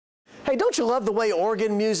Hey, don't you love the way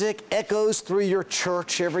organ music echoes through your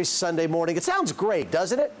church every Sunday morning? It sounds great,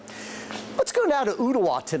 doesn't it? Let's go now to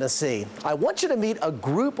Ottawa, Tennessee. I want you to meet a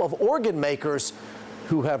group of organ makers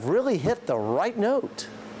who have really hit the right note.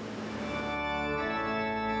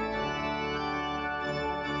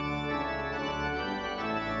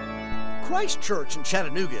 Christ Church in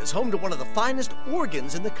Chattanooga is home to one of the finest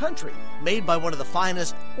organs in the country, made by one of the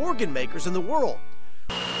finest organ makers in the world.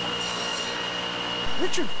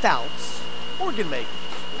 Richard Fowkes, organ maker,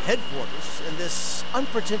 with headquarters in this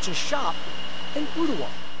unpretentious shop in Ottawa.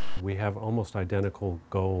 We have almost identical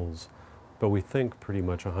goals, but we think pretty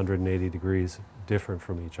much 180 degrees different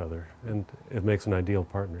from each other, and it makes an ideal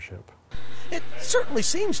partnership. It certainly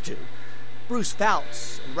seems to. Bruce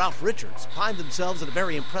Fowkes and Ralph Richards find themselves in a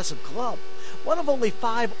very impressive club, one of only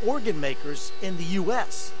 5 organ makers in the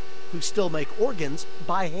U.S. who still make organs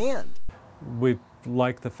by hand. We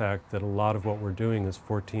like the fact that a lot of what we're doing is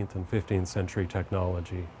 14th and 15th century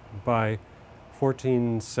technology. By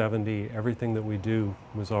 1470, everything that we do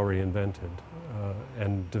was already invented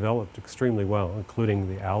and developed extremely well,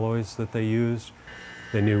 including the alloys that they used.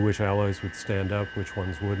 They knew which alloys would stand up, which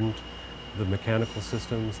ones wouldn't. The mechanical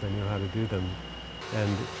systems, they knew how to do them.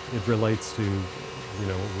 And it relates to,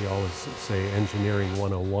 we always say engineering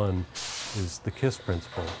 101 is the KISS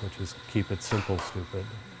principle, which is keep it simple, stupid.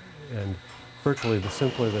 And virtually the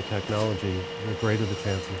simpler the technology, the greater the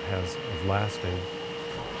chance it has of lasting,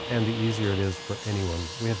 and the easier it is for anyone.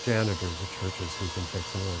 We have janitors at churches who can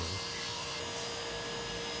fix an organ.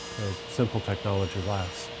 So simple technology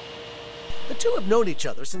lasts. The two have known each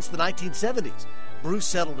other since the 1970s. Bruce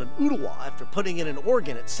settled in Ottawa after putting in an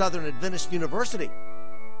organ at Southern Adventist University.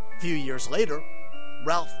 A few years later,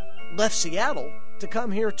 Ralph left Seattle to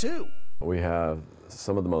come here too. We have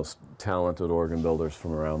some of the most talented organ builders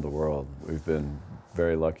from around the world. We've been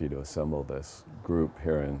very lucky to assemble this group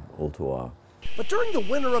here in Ottawa. But during the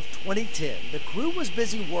winter of 2010, the crew was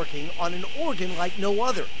busy working on an organ like no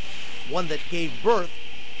other, one that gave birth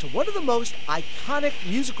to one of the most iconic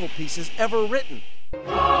musical pieces ever written.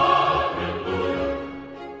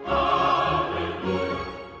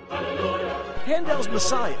 Handel's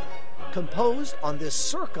Messiah, composed on this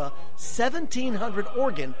circa 1700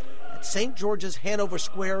 organ at St. George's Hanover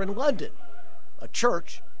Square in London, a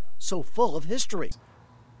church so full of history.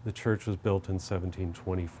 The church was built in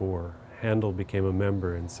 1724. Handel became a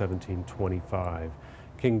member in 1725.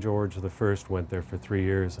 King George I went there for 3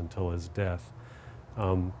 years until his death.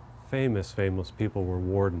 Famous people were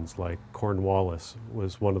wardens, like Cornwallis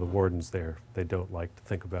was one of the wardens there. They don't like to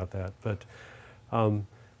think about that. But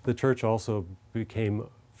the church also became,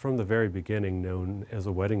 from the very beginning, known as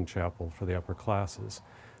a wedding chapel for the upper classes.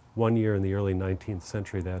 One year in the early 19th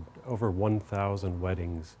century, they had over 1,000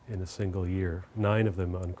 weddings in a single year, 9 of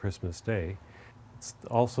them on Christmas Day. It's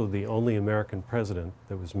also the only American president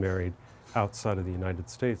that was married outside of the United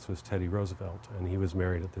States was Teddy Roosevelt, and he was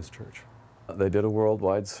married at this church. They did a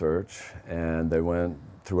worldwide search, and they went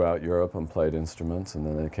throughout Europe and played instruments, and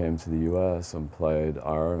then they came to the U.S. and played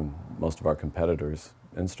our and most of our competitors'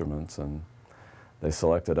 instruments, and they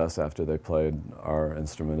selected us after they played our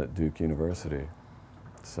instrument at Duke University.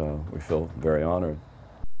 So we feel very honored.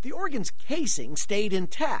 The organ's casing stayed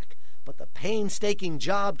intact, but the painstaking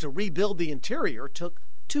job to rebuild the interior took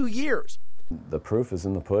 2 years. The proof is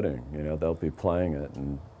in the pudding. They'll be playing it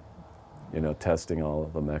and testing all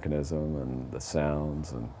of the mechanism and the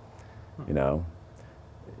sounds, and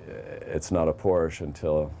it's not a Porsche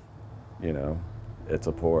until it's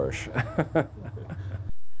a Porsche.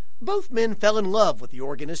 Both men fell in love with the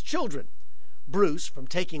organ as children. Bruce from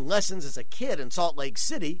taking lessons as a kid in Salt Lake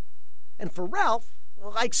City, and for Ralph,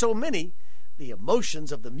 like so many, the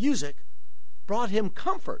emotions of the music brought him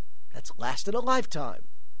comfort that's lasted a lifetime.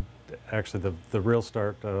 Actually, the real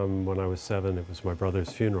start, when I was 7, it was my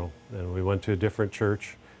brother's funeral, and we went to a different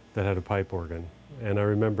church that had a pipe organ. And I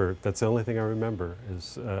remember, that's the only thing I remember,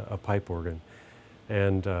 is a pipe organ.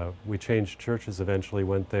 And we changed churches eventually,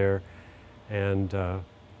 went there, and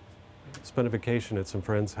spent a vacation at some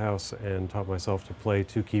friend's house and taught myself to play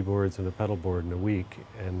 2 keyboards and a pedal board in a week.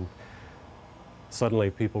 And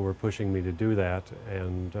suddenly people were pushing me to do that,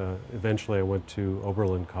 and eventually I went to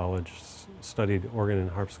Oberlin College, studied organ and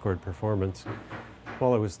harpsichord performance.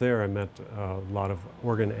 While I was there, I met a lot of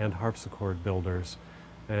organ and harpsichord builders,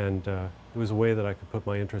 and it was a way that I could put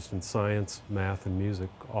my interest in science, math, and music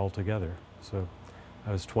all together. So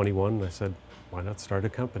I was 21, and I said, why not start a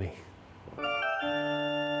company?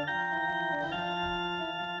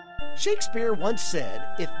 Shakespeare once said,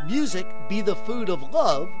 if music be the food of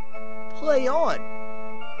love, play on.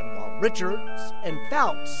 And while Richards and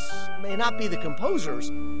Fowkes may not be the composers,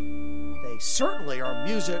 they certainly are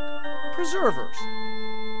music preservers.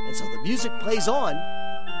 And so the music plays on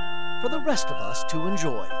for the rest of us to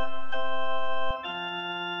enjoy.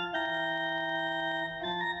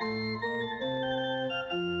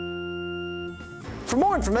 For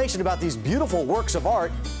more information about these beautiful works of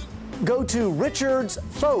art, go to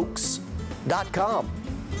richardsfowkes.com.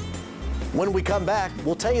 When we come back,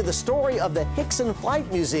 we'll tell you the story of the Hickson Flight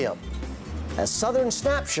Museum as Southern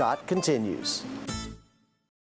Snapshot continues.